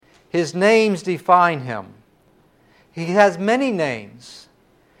His names define Him. He has many names.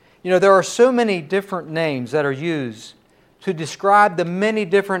 You know, there are so many different names that are used to describe the many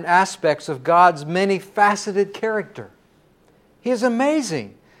different aspects of God's many-faceted character. He is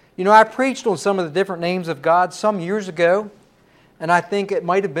amazing. You know, I preached on some of the different names of God some years ago, and I think it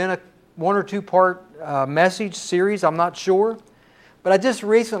might have been a 1 or 2 part message series, I'm not sure. But I just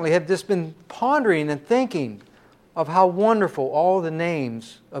recently have just been pondering and thinking of how wonderful all the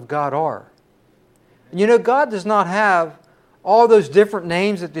names of God are. And you know, God does not have all those different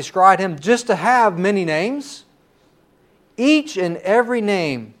names that describe Him just to have many names. Each and every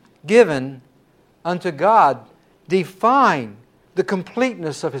name given unto God define the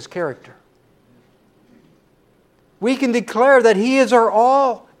completeness of His character. We can declare that He is our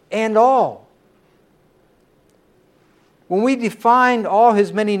all and all. When we define all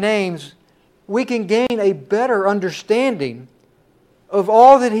His many names, we can gain a better understanding of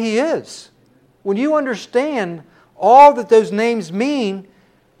all that He is. When you understand all that those names mean,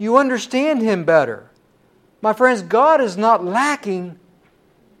 you understand Him better. My friends, God is not lacking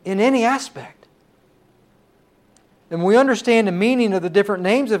in any aspect. And when we understand the meaning of the different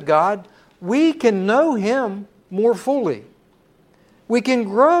names of God, we can know Him more fully. We can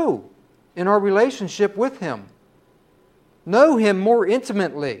grow in our relationship with Him. Know Him more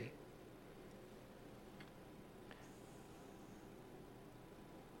intimately.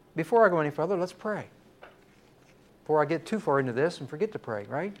 Before I go any further, let's pray. Before I get too far into this and forget to pray,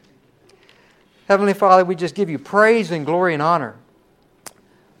 right? Heavenly Father, we just give You praise and glory and honor.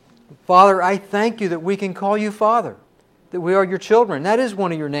 Father, I thank You that we can call You Father, that we are Your children. That is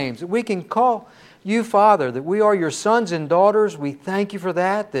one of Your names, that we can call You Father, that we are Your sons and daughters. We thank You for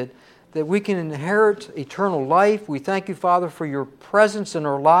that we can inherit eternal life. We thank You, Father, for Your presence in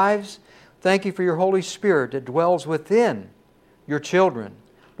our lives. Thank You for Your Holy Spirit that dwells within Your children.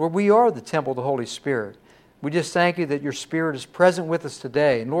 Lord, we are the temple of the Holy Spirit. We just thank You that Your Spirit is present with us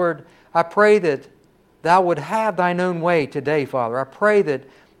today. And Lord, I pray that Thou would have Thine own way today, Father. I pray that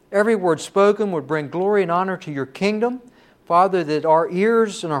every word spoken would bring glory and honor to Your kingdom. Father, that our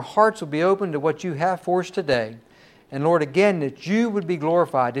ears and our hearts will be open to what You have for us today. And Lord, again, that You would be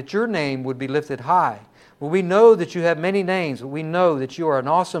glorified, that Your name would be lifted high. Well, we know that You have many names, but we know that You are an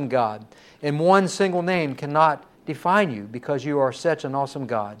awesome God. And one single name cannot define You because You are such an awesome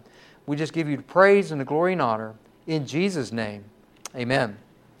God. We just give You the praise and the glory and honor in Jesus' name. Amen.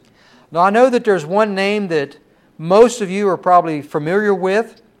 Now, I know that there's one name that most of you are probably familiar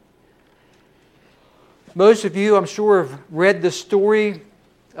with. Most of you, I'm sure, have read the story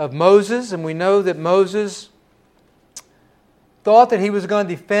of Moses, and we know that Moses thought that he was going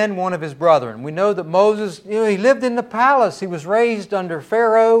to defend one of his brethren. We know that Moses, he lived in the palace. He was raised under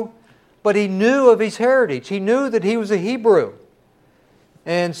Pharaoh, but he knew of his heritage. He knew that he was a Hebrew.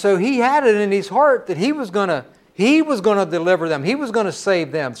 And so he had it in his heart that he was going to deliver them. He was going to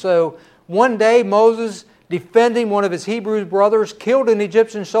save them. So one day Moses, defending one of his Hebrew brothers, killed an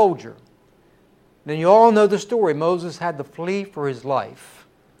Egyptian soldier. Then you all know the story. Moses had to flee for his life.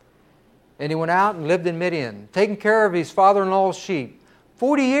 And he went out and lived in Midian, taking care of his father-in-law's sheep.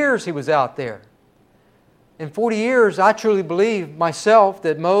 40 years he was out there. In 40 years, I truly believe myself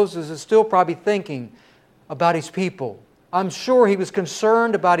that Moses is still probably thinking about his people. I'm sure he was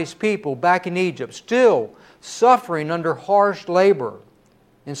concerned about his people back in Egypt, still suffering under harsh labor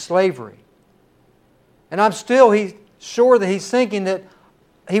and slavery. And I'm still sure that he's thinking that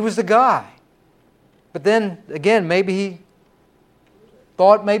he was the guy. But then, again, maybe he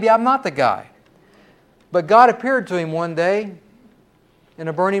thought, maybe I'm not the guy. But God appeared to him one day in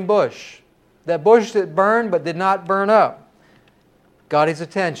a burning bush. That bush that burned but did not burn up got his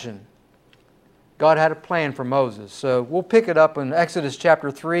attention. God had a plan for Moses. So we'll pick it up in Exodus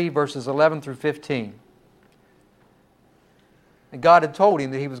chapter 3, verses 11 through 15. And God had told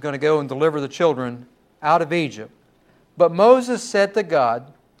him that He was going to go and deliver the children out of Egypt. But Moses said to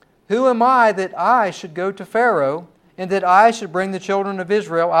God, "Who am I that I should go to Pharaoh and that I should bring the children of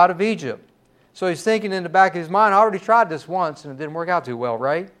Israel out of Egypt?" So he's thinking in the back of his mind, I already tried this once and it didn't work out too well,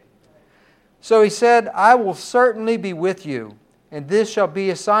 right? So he said, "I will certainly be with you, and this shall be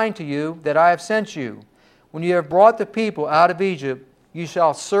a sign to you that I have sent you. When you have brought the people out of Egypt, you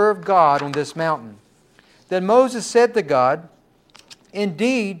shall serve God on this mountain." Then Moses said to God,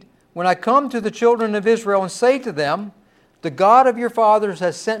 "Indeed, when I come to the children of Israel and say to them, 'The God of your fathers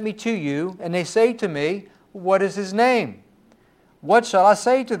has sent me to you,' and they say to me, 'What is His name?' What shall I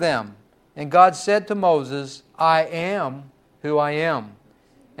say to them?" And God said to Moses, "I am who I am."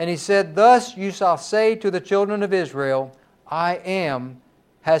 And He said, "Thus you shall say to the children of Israel, 'I am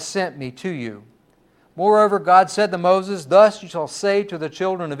has sent me to you.'" Moreover, God said to Moses, Thus you shall say to the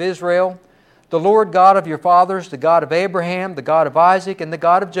children of Israel, The Lord God of your fathers, the God of Abraham, the God of Isaac, and the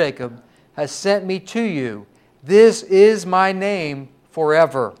God of Jacob, has sent me to you. This is my name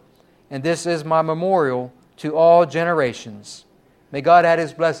forever, and this is my memorial to all generations. May God add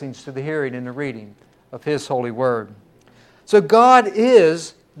His blessings to the hearing and the reading of His holy word. So God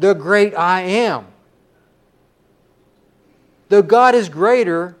is the great I am. Though God is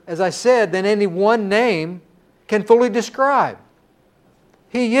greater, as I said, than any one name can fully describe.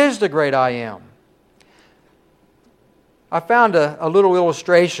 He is the great I am. I found a little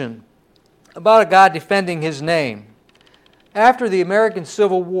illustration about a guy defending his name. After the American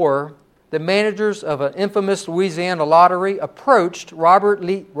Civil War, the managers of an infamous Louisiana lottery approached Robert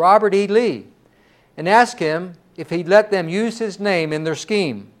E. Lee and asked him if he'd let them use his name in their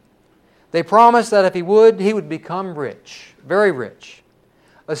scheme. They promised that if he would become rich, very rich.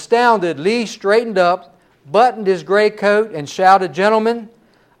 Astounded, Lee straightened up, buttoned his gray coat, and shouted, Gentlemen,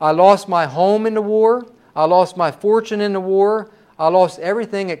 I lost my home in the war. I lost my fortune in the war. I lost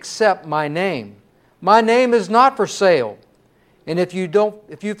everything except my name. My name is not for sale. And if you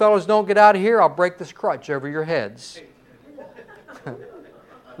fellows don't get out of here, I'll break this crutch over your heads.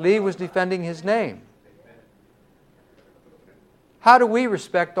 Lee was defending his name. How do we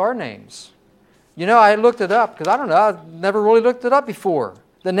respect our names? You know, I looked it up because I don't know, I've never really looked it up before.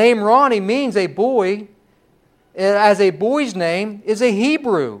 The name Ronnie means a boy, as a boy's name is a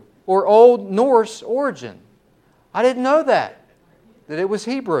Hebrew or Old Norse origin. I didn't know that it was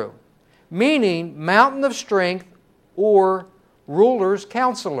Hebrew, meaning mountain of strength or ruler's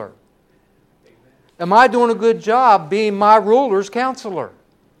counselor. Am I doing a good job being my ruler's counselor?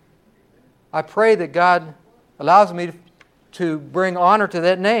 I pray that God allows me to bring honor to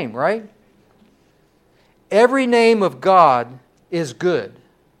that name, right? Every name of God is good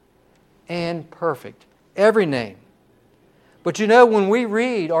and perfect. Every name. But you know, when we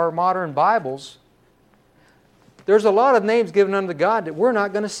read our modern Bibles, there's a lot of names given unto God that we're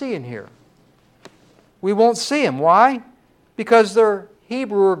not going to see in here. We won't see them. Why? Because they're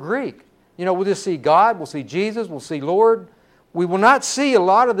Hebrew or Greek. You know, we'll just see God, we'll see Jesus, we'll see Lord. We will not see a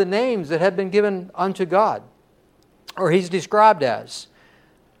lot of the names that have been given unto God, or He's described as.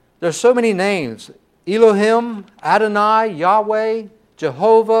 There's so many names. Elohim, Adonai, Yahweh,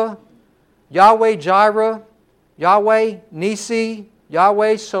 Jehovah, Yahweh Jireh, Yahweh Nisi,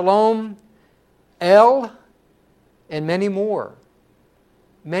 Yahweh Shalom, El, and many more.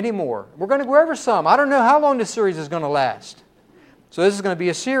 Many more. We're going to go over some. I don't know how long this series is going to last. So this is going to be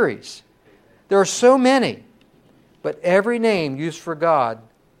a series. There are so many. But every name used for God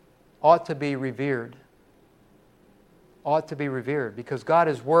ought to be revered. Ought to be revered because God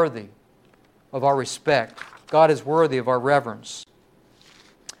is worthy of our respect. God is worthy of our reverence.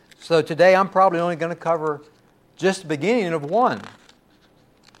 So today I'm probably only going to cover just the beginning of one.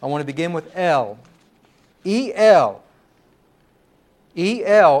 I want to begin with El. E-L.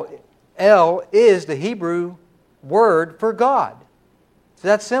 E-L. El is the Hebrew word for God. It's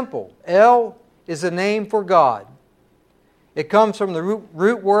that simple. El is the name for God. It comes from the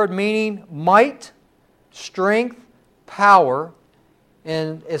root word meaning might, strength, power,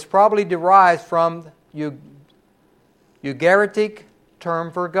 and is probably derived from the Ugaritic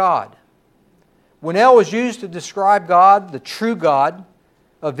term for God. When El is used to describe God, the true God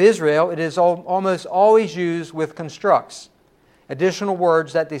of Israel, it is almost always used with constructs, additional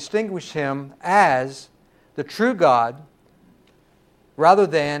words that distinguish Him as the true God rather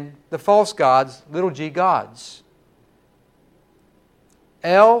than the false gods, little g gods.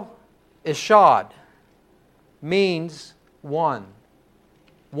 El Eshad means one.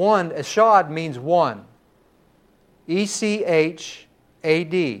 One, Eshad means one. E-C-H-A-D.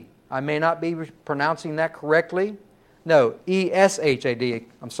 I may not be pronouncing that correctly. No, E-S-H-A-D.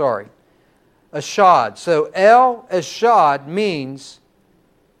 I'm sorry. Eshad. So El Eshad means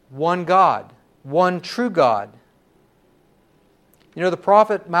one God, one true God. You know, the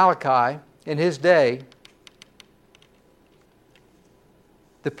prophet Malachi, in his day,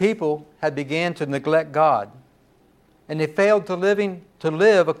 the people had began to neglect God, and they failed to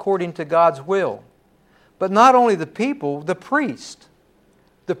live according to God's will. But not only the people, the priests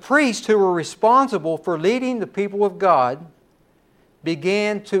who were responsible for leading the people of God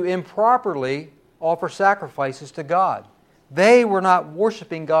began to improperly offer sacrifices to God. They were not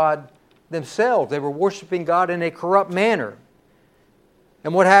worshiping God themselves. They were worshiping God in a corrupt manner.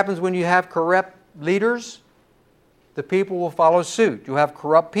 And what happens when you have corrupt leaders? The people will follow suit. You have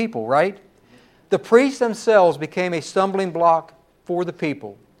corrupt people, right? The priests themselves became a stumbling block for the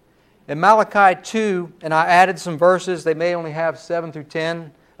people. In Malachi 2, and I added some verses, they may only have 7 through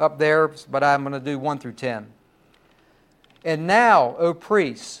 10 up there, but I'm going to do 1 through 10. And now, O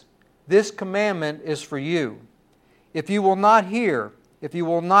priests, this commandment is for you. If you will not hear, if you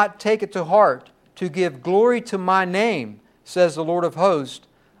will not take it to heart, to give glory to my name, says the Lord of hosts,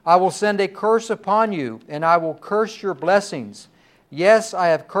 I will send a curse upon you, and I will curse your blessings. Yes, I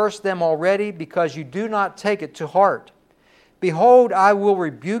have cursed them already, because you do not take it to heart. Behold, I will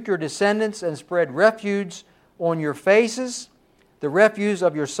rebuke your descendants and spread refuse on your faces, the refuse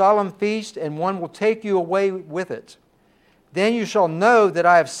of your solemn feast, and one will take you away with it. Then you shall know that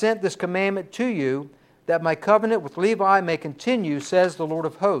I have sent this commandment to you, that my covenant with Levi may continue, says the Lord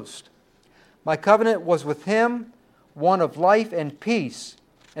of hosts. My covenant was with him, one of life and peace,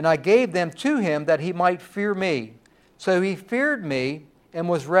 and I gave them to him that he might fear me. So he feared me and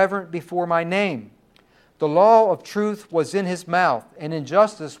was reverent before my name. The law of truth was in his mouth, and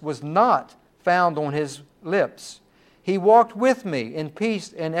injustice was not found on his lips. He walked with me in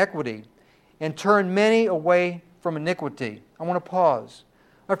peace and equity, and turned many away from iniquity. I want to pause.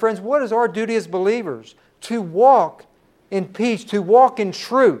 My friends, what is our duty as believers? To walk in peace, to walk in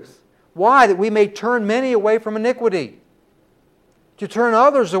truth. Why? That we may turn many away from iniquity. To turn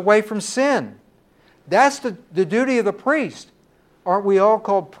others away from sin. That's the duty of the priest. Aren't we all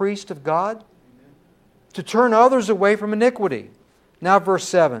called priests of God? To turn others away from iniquity. Now verse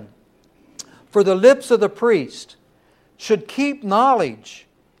 7. For the lips of the priest should keep knowledge,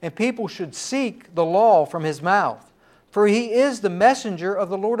 and people should seek the law from his mouth. For he is the messenger of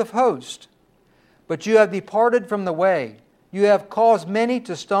the Lord of hosts. But you have departed from the way. You have caused many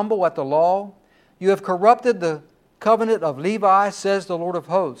to stumble at the law. You have corrupted the covenant of Levi, says the Lord of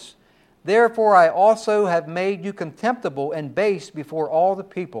hosts. Therefore I also have made you contemptible and base before all the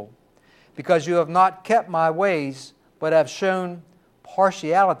people, because you have not kept my ways, but have shown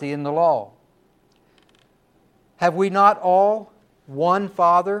partiality in the law. Have we not all one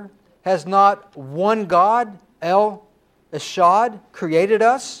Father? Has not one God, El Eshad, created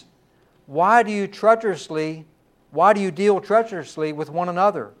us? Why do you deal treacherously with one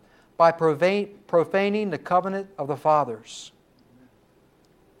another, by profaning the covenant of the fathers?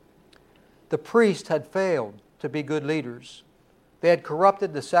 The priests had failed to be good leaders. They had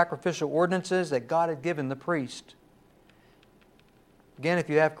corrupted the sacrificial ordinances that God had given the priest. Again, if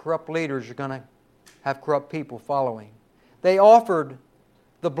you have corrupt leaders, you're going to have corrupt people following. They offered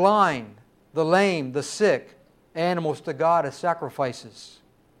the blind, the lame, the sick, animals to God as sacrifices.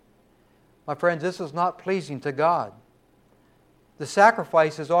 My friends, this is not pleasing to God. The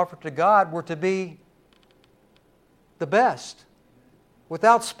sacrifices offered to God were to be the best,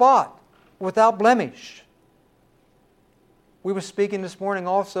 without spot, without blemish. We were speaking this morning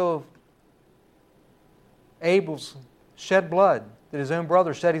also of Abel's shed blood, that his own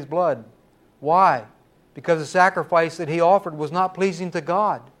brother shed his blood. Why? Because the sacrifice that he offered was not pleasing to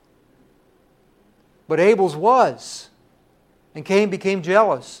God. But Abel's was. And Cain became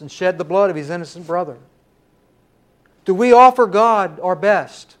jealous and shed the blood of his innocent brother. Do we offer God our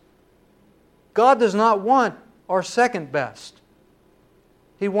best? God does not want our second best.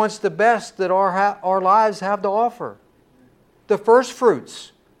 He wants the best that our lives have to offer. The first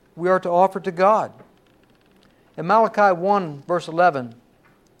fruits we are to offer to God. In Malachi 1 verse 11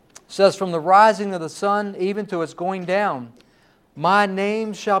 says, from the rising of the sun even to its going down, my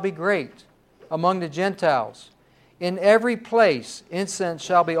name shall be great among the Gentiles. In every place incense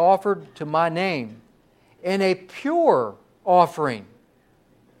shall be offered to my name, and a pure offering.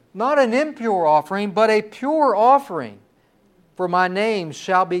 Not an impure offering, but a pure offering. For my name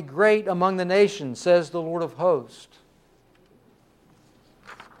shall be great among the nations, says the Lord of hosts.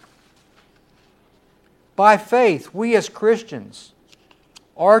 By faith, we as Christians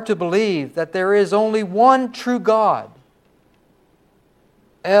are to believe that there is only one true God,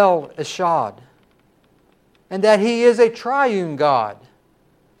 El Eshad, and that He is a triune God,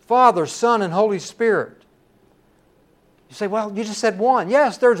 Father, Son, and Holy Spirit. You say, well, you just said one.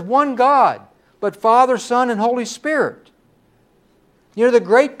 Yes, there's one God, but Father, Son, and Holy Spirit. You know, the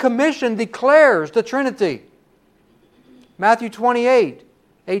Great Commission declares the Trinity. Matthew 28,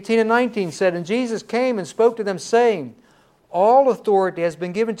 18 and 19 said, and Jesus came and spoke to them, saying, all authority has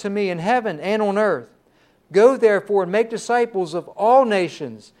been given to me in heaven and on earth. Go therefore and make disciples of all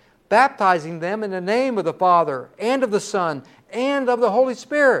nations, baptizing them in the name of the Father and of the Son and of the Holy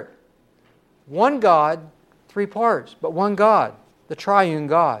Spirit. One God, three parts, but one God, the triune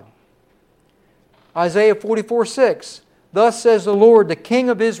God. Isaiah 44:6. Thus says the Lord, the King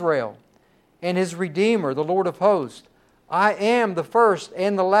of Israel, and His Redeemer, the Lord of hosts, I am the first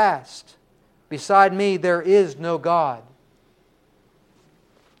and the last. Beside me there is no God.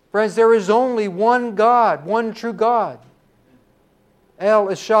 Friends, there is only one God, one true God. El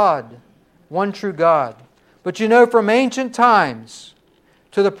Eshad, one true God. But you know, from ancient times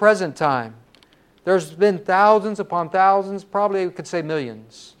to the present time, there's been thousands upon thousands, probably we could say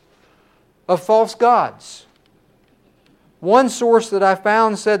millions, of false gods. One source that I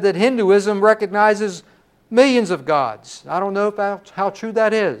found said that Hinduism recognizes millions of gods. I don't know how true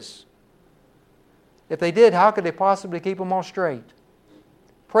that is. If they did, how could they possibly keep them all straight?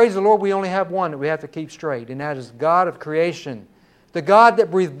 Praise the Lord, we only have one that we have to keep straight, and that is the God of creation. The God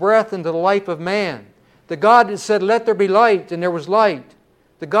that breathed breath into the life of man. The God that said, let there be light, and there was light.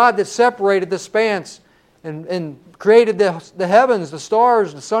 The God that separated the expanse and created the heavens, the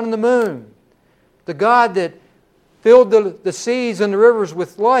stars, the sun and the moon. The God that filled the seas and the rivers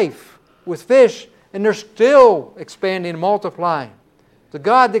with life, with fish, and they're still expanding and multiplying. The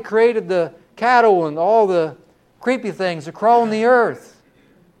God that created the cattle and all the creepy things that crawl on the earth.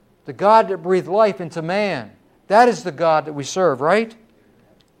 The God that breathed life into man. That is the God that we serve, right?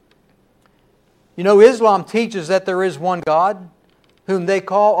 You know, Islam teaches that there is one God, whom they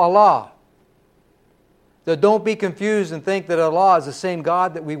call Allah. Now, don't be confused and think that Allah is the same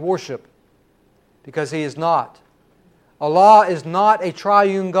God that we worship, because He is not. Allah is not a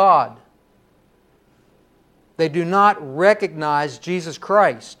triune God. They do not recognize Jesus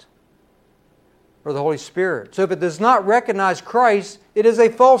Christ or the Holy Spirit. So if it does not recognize Christ, it is a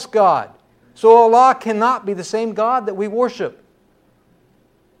false God. So Allah cannot be the same God that we worship.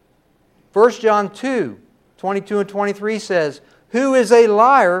 1 John 2, 22 and 23 says, who is a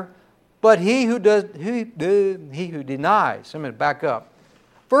liar but he who denies. I'm going to back up.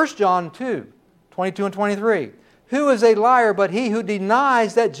 1 John 2, 22 and 23. Who is a liar but he who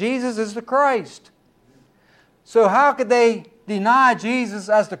denies that Jesus is the Christ? So how could they deny Jesus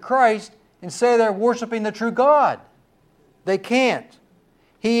as the Christ and say they're worshiping the true God? They can't.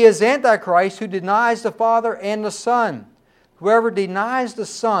 He is Antichrist who denies the Father and the Son. Whoever denies the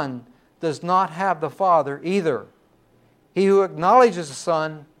Son does not have the Father either. He who acknowledges the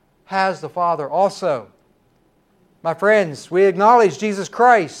Son has the Father also. My friends, we acknowledge Jesus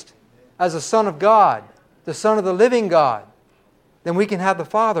Christ as the Son of God, the Son of the living God. Then we can have the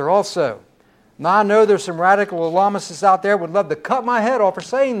Father also. Now I know there's some radical Islamicists out there who would love to cut my head off for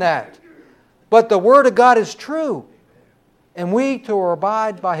saying that. But the Word of God is true. And we to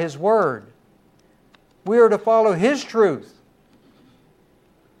abide by His Word. We are to follow His truth.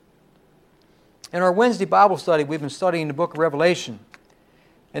 In our Wednesday Bible study, we've been studying the book of Revelation.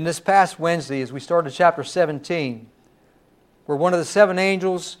 And this past Wednesday, as we started chapter 17, where one of the seven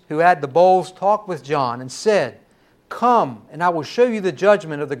angels who had the bowls talked with John and said, come, and I will show you the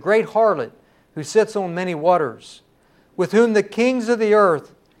judgment of the great harlot who sits on many waters, with whom the kings of the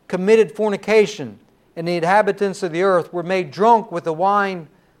earth committed fornication, and the inhabitants of the earth were made drunk with the wine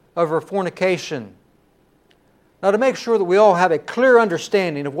of her fornication. Now, to make sure that we all have a clear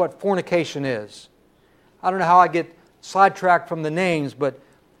understanding of what fornication is, I don't know how I get sidetracked from the names, but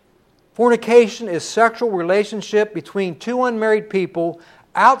fornication is sexual relationship between two unmarried people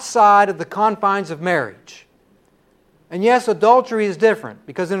outside of the confines of marriage. And yes, adultery is different,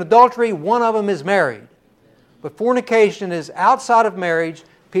 because in adultery, one of them is married. But fornication is outside of marriage,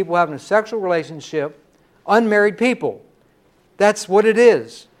 people having a sexual relationship, unmarried people. That's what it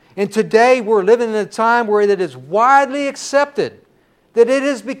is. And today we're living in a time where it is widely accepted, that it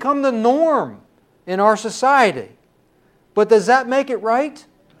has become the norm in our society. But does that make it right?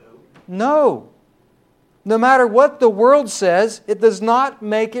 No. No matter what the world says, it does not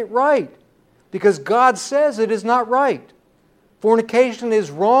make it right. Because God says it is not right. Fornication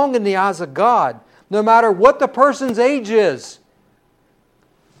is wrong in the eyes of God, no matter what the person's age is.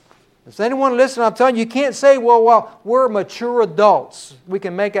 If anyone listening, I'm telling you, you can't say, well, we're mature adults, we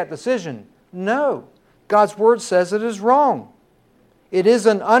can make that decision. No. God's Word says it is wrong. It is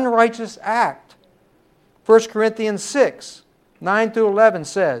an unrighteous act. 1 Corinthians 6, 9 through 11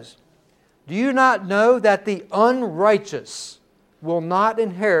 says, do you not know that the unrighteous will not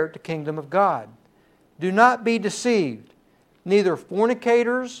inherit the kingdom of God? Do not be deceived. Neither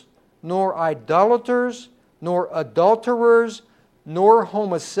fornicators, nor idolaters, nor adulterers, nor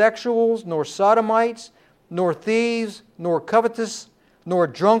homosexuals, nor sodomites, nor thieves, nor covetous, nor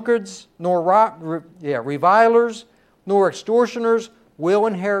drunkards, nor revilers, nor extortioners will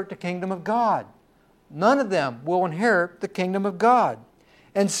inherit the kingdom of God. None of them will inherit the kingdom of God.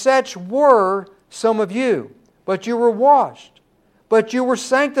 And such were some of you. But you were washed, but you were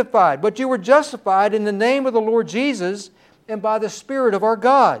sanctified, but you were justified in the name of the Lord Jesus and by the Spirit of our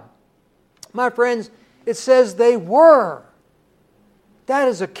God. My friends, it says they were. That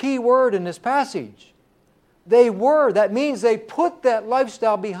is a key word in this passage. They were. That means they put that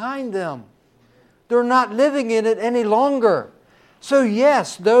lifestyle behind them. They're not living in it any longer. So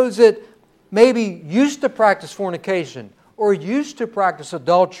yes, those that maybe used to practice fornication or used to practice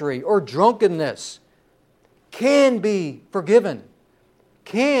adultery or drunkenness can be forgiven,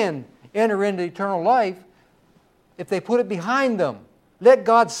 can enter into eternal life if they put it behind them. Let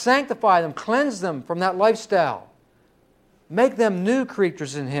God sanctify them, cleanse them from that lifestyle. Make them new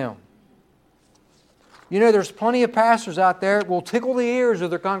creatures in Him. You know, there's plenty of pastors out there that will tickle the ears of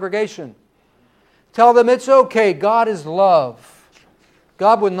their congregation. Tell them it's okay, God is love.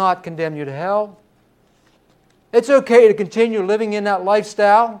 God would not condemn you to hell. It's okay to continue living in that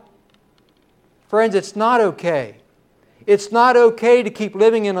lifestyle. Friends, it's not okay. It's not okay to keep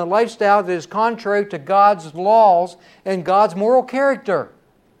living in a lifestyle that is contrary to God's laws and God's moral character.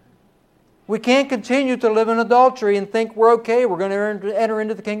 We can't continue to live in adultery and think we're okay, we're going to enter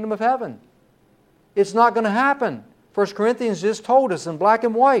into the kingdom of heaven. It's not going to happen. 1 Corinthians just told us in black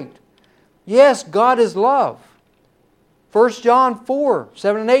and white. Yes, God is love. 1 John 4,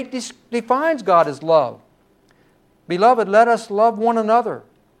 7 and 8 defines God as love. Beloved, let us love one another,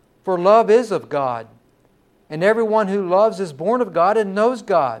 for love is of God. And everyone who loves is born of God and knows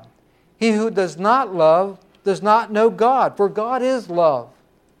God. He who does not love does not know God, for God is love.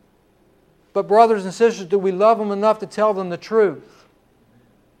 But brothers and sisters, do we love them enough to tell them the truth?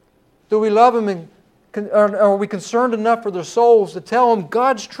 Do we love them and are we concerned enough for their souls to tell them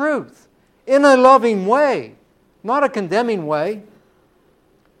God's truth in a loving way, not a condemning way?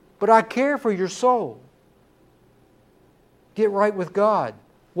 But I care for your soul. Get right with God.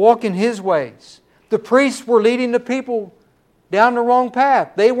 Walk in His ways. The priests were leading the people down the wrong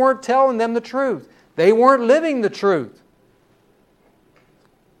path. They weren't telling them the truth. They weren't living the truth.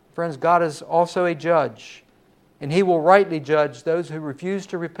 Friends, God is also a judge, and He will rightly judge those who refuse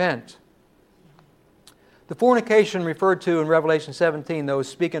to repent. The fornication referred to in Revelation 17, though, is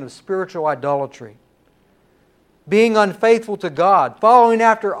speaking of spiritual idolatry. Being unfaithful to God, following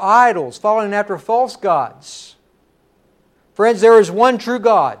after idols, following after false gods. Friends, there is one true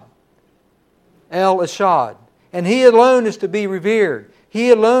God, El Eshad, and He alone is to be revered. He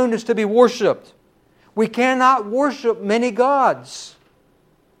alone is to be worshipped. We cannot worship many gods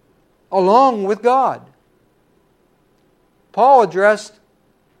along with God. Paul addressed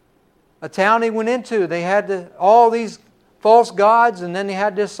a town he went into. They had all these false gods, and then they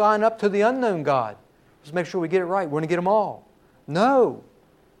had to sign up to the unknown God. Just make sure we get it right. We're going to get them all. No.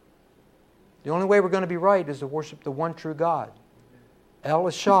 The only way we're going to be right is to worship the one true God. El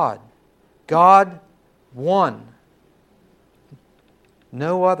Eshad. God one.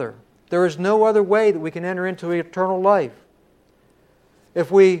 No other. There is no other way that we can enter into eternal life. If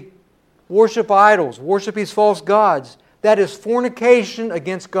we worship idols, worship these false gods, that is fornication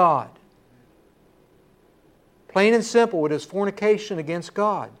against God. Plain and simple, it is fornication against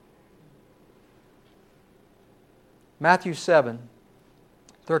God. Matthew 7,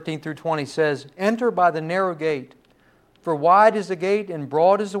 13 through 20 says, "Enter by the narrow gate, for wide is the gate and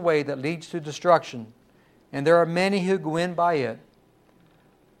broad is the way that leads to destruction, and there are many who go in by it.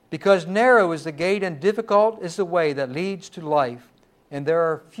 Because narrow is the gate and difficult is the way that leads to life, and there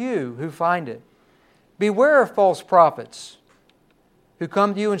are few who find it. Beware of false prophets, who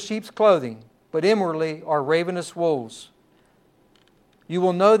come to you in sheep's clothing, but inwardly are ravenous wolves. You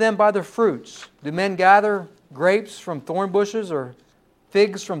will know them by their fruits. Do men gather grapes from thorn bushes or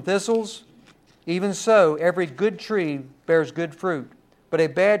figs from thistles? Even so, every good tree bears good fruit, but a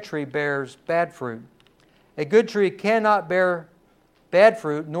bad tree bears bad fruit. A good tree cannot bear bad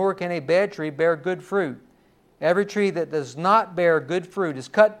fruit, nor can a bad tree bear good fruit. Every tree that does not bear good fruit is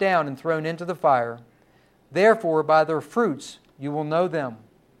cut down and thrown into the fire. Therefore, by their fruits you will know them."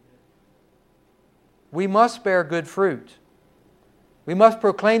 We must bear good fruit. We must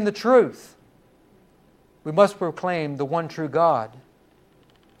proclaim the truth. We must proclaim the one true God.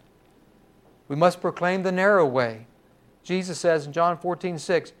 We must proclaim the narrow way. Jesus says in John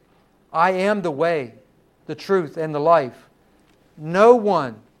 14:6, "I am the way, the truth, and the life. No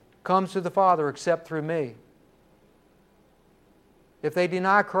one comes to the Father except through me." If they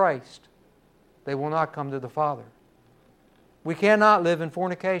deny Christ, they will not come to the Father. We cannot live in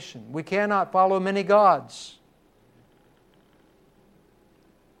fornication. We cannot follow many gods.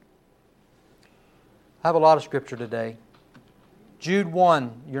 I have a lot of scripture today. Jude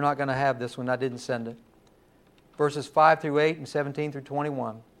 1, you're not going to have this one, I didn't send it. Verses 5 through 8 and 17 through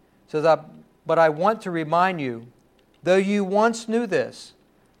 21. It says, "But I want to remind you, though you once knew this,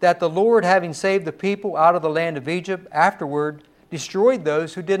 that the Lord, having saved the people out of the land of Egypt, afterward destroyed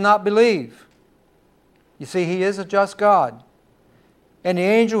those who did not believe." You see, He is a just God. "And the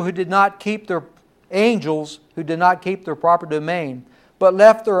angels who did not keep their proper domain, but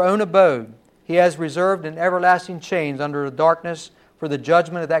left their own abode, He has reserved in everlasting chains under the darkness for the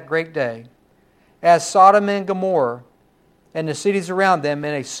judgment of that great day. As Sodom and Gomorrah and the cities around them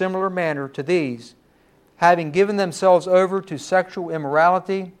in a similar manner to these, having given themselves over to sexual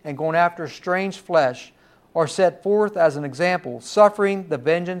immorality and going after strange flesh, are set forth as an example, suffering the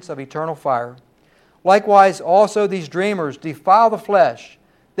vengeance of eternal fire. Likewise, also these dreamers defile the flesh.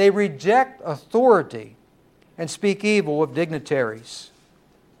 They reject authority and speak evil of dignitaries.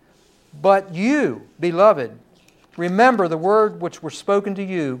 But you, beloved, remember the word which were spoken to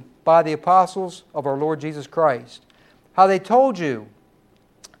you by the apostles of our Lord Jesus Christ, how they told you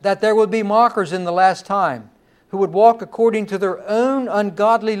that there would be mockers in the last time, who would walk according to their own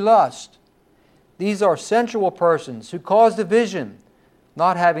ungodly lust. These are sensual persons who cause division,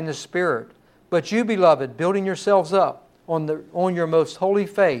 not having the Spirit. But you, beloved, building yourselves up on your most holy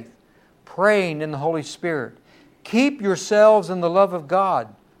faith, praying in the Holy Spirit. Keep yourselves in the love of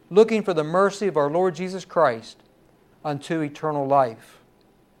God, looking for the mercy of our Lord Jesus Christ unto eternal life.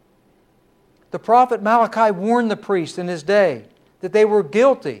 The prophet Malachi warned the priests in his day that they were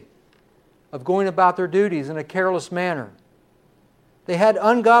guilty of going about their duties in a careless manner. They had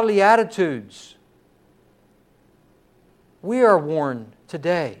ungodly attitudes. We are warned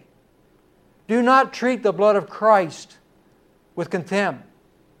today. Do not treat the blood of Christ with contempt.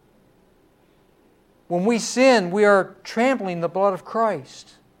 When we sin, we are trampling the blood of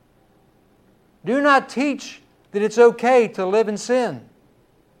Christ. Do not teach that it's okay to live in sin.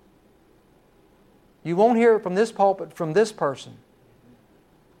 You won't hear it from this pulpit, from this person.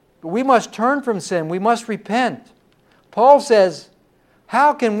 But we must turn from sin. We must repent. Paul says,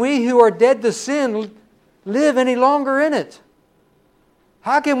 how can we who are dead to sin live any longer in it?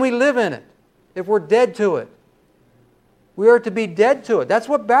 How can we live in it if we're dead to it? We are to be dead to it. That's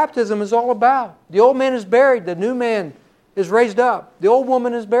what baptism is all about. The old man is buried, the new man is raised up. The old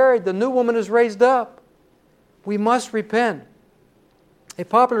woman is buried, the new woman is raised up. We must repent. A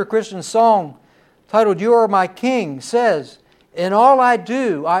popular Christian song titled, "You Are My King," says, "In all I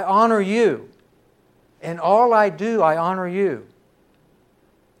do, I honor you. In all I do, I honor you."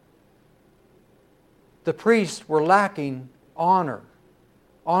 The priests were lacking honor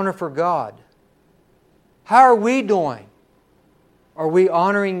for God. How are we doing? Are we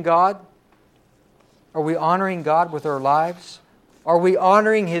honoring God? Are we honoring God with our lives? Are we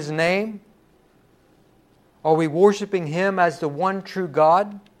honoring His name? Are we worshiping Him as the one true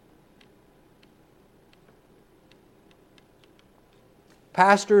God?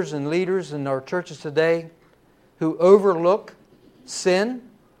 Pastors and leaders in our churches today who overlook sin.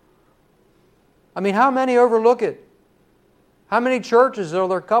 I mean, how many overlook it? How many churches are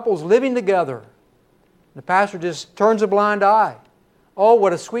there couples living together? The pastor just turns a blind eye. Oh,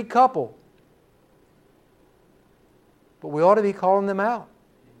 what a sweet couple. But we ought to be calling them out.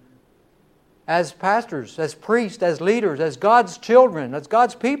 As pastors, as priests, as leaders, as God's children, as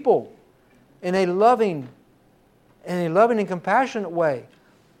God's people, in a loving and compassionate way.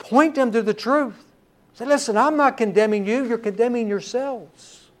 Point them to the truth. Say, listen, I'm not condemning you, you're condemning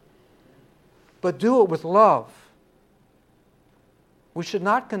yourselves. But do it with love. We should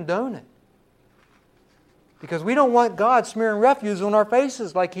not condone it. Because we don't want God smearing refuse on our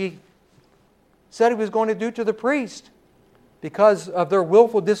faces like He said He was going to do to the priest because of their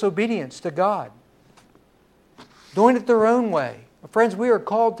willful disobedience to God. Doing it their own way. Friends, we are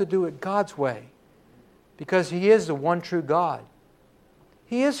called to do it God's way because He is the one true God.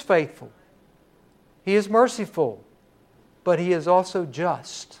 He is faithful. He is merciful. But He is also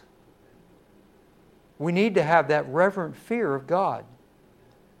just. We need to have that reverent fear of God.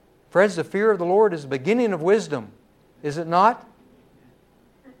 Friends, the fear of the Lord is the beginning of wisdom. Is it not?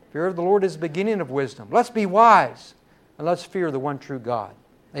 Fear of the Lord is the beginning of wisdom. Let's be wise and let's fear the one true God.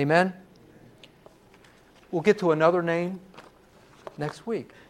 Amen? We'll get to another name next week.